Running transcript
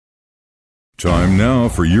Time now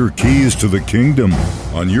for your keys to the kingdom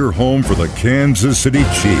on your home for the Kansas City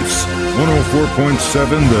Chiefs.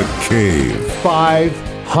 104.7 The Cave.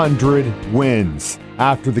 500 wins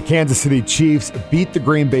after the Kansas City Chiefs beat the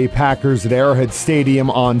Green Bay Packers at Arrowhead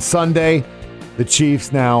Stadium on Sunday. The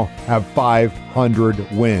Chiefs now have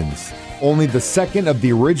 500 wins. Only the second of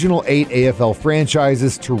the original 8 AFL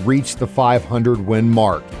franchises to reach the 500-win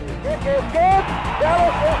mark. Kick is good.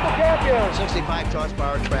 Dallas is the champion. 65 toss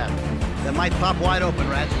power trap. That might pop wide open,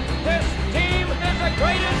 Rats. This team is the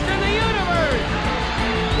greatest in the universe.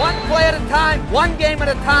 One play at a time, one game at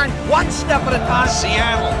a time, one step at a time.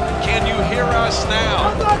 Seattle, can you hear us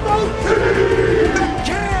now? The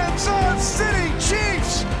Kansas City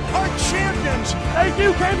Chiefs are champions. Thank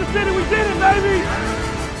you, Kansas City. We did it, baby.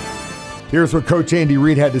 Here's what Coach Andy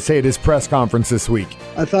Reid had to say at his press conference this week.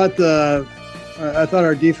 I thought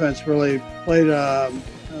our defense really played a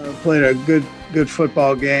good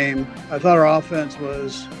football game. I thought our offense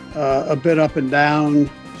was a bit up and down.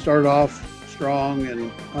 Started off strong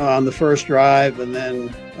and on the first drive, and then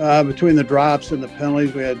between the drops and the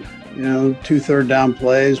penalties, we had 2 third-down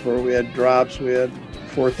plays where we had drops. We had a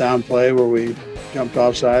fourth-down play where we jumped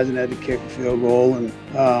off sides and had to kick a field goal, and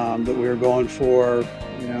that we were going for.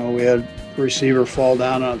 We had a receiver fall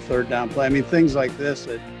down on a third-down play. I mean, things like this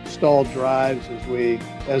that stalled drives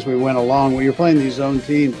as we went along. When you're playing these zone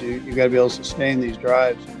teams, you got to be able to sustain these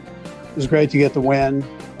drives. It was great to get the win.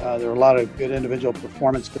 There were a lot of good individual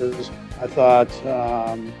performances. I thought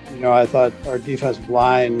our defensive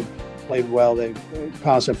line played well. They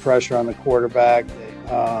constant pressure on the quarterback.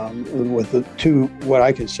 With the 2 what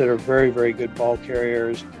I consider very, very good ball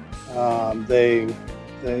carriers, they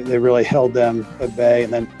really held them at bay.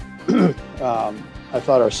 And then I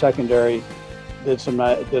thought our secondary did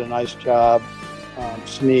a nice job.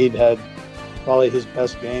 Snead had probably his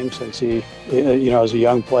best game since he, as a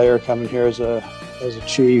young player coming here as a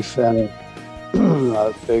Chief, and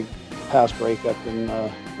a big pass breakup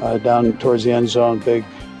and down towards the end zone, big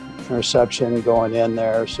interception going in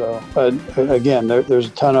there. So, but again, there's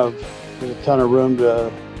a ton of room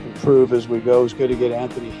to improve as we go. It's good to get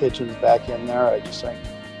Anthony Hitchens back in there. I just think,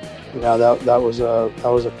 that was a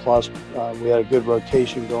plus. We had a good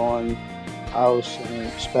rotation going. House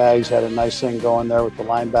and Spags had a nice thing going there with the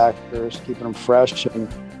linebackers, keeping them fresh and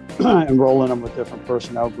rolling them with different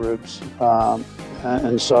personnel groups.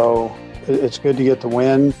 And so it's good to get the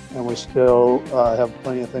win, and we still have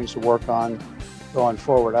plenty of things to work on going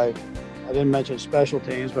forward. I didn't mention special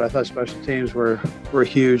teams, but I thought special teams were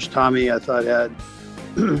huge. Tommy, I thought,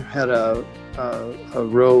 had a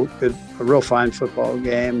real fine football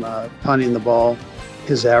game, punting the ball.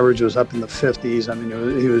 His average was up in the 50s. I mean,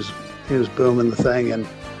 he was booming the thing and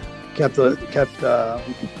kept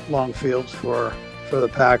long fields for the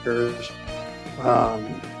Packers.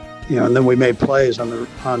 And then we made plays on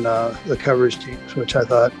the coverage teams, which I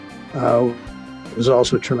thought was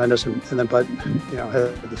also tremendous. And then,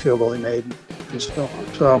 had the field goal he made and so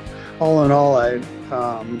on. So all in all, I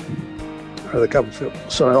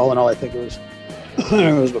think it was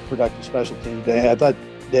a productive special teams day. I thought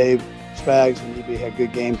Dave Spags and EB had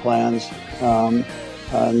good game plans.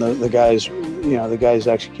 And the guys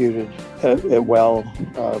executed it well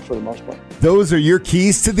for the most part. Those are your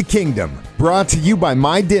keys to the kingdom. Brought to you by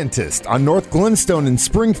My Dentist on North Glenstone in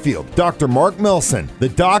Springfield. Dr. Mark Milson, the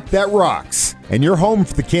doc that rocks. And your home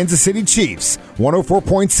for the Kansas City Chiefs,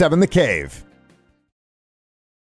 104.7 The Cave.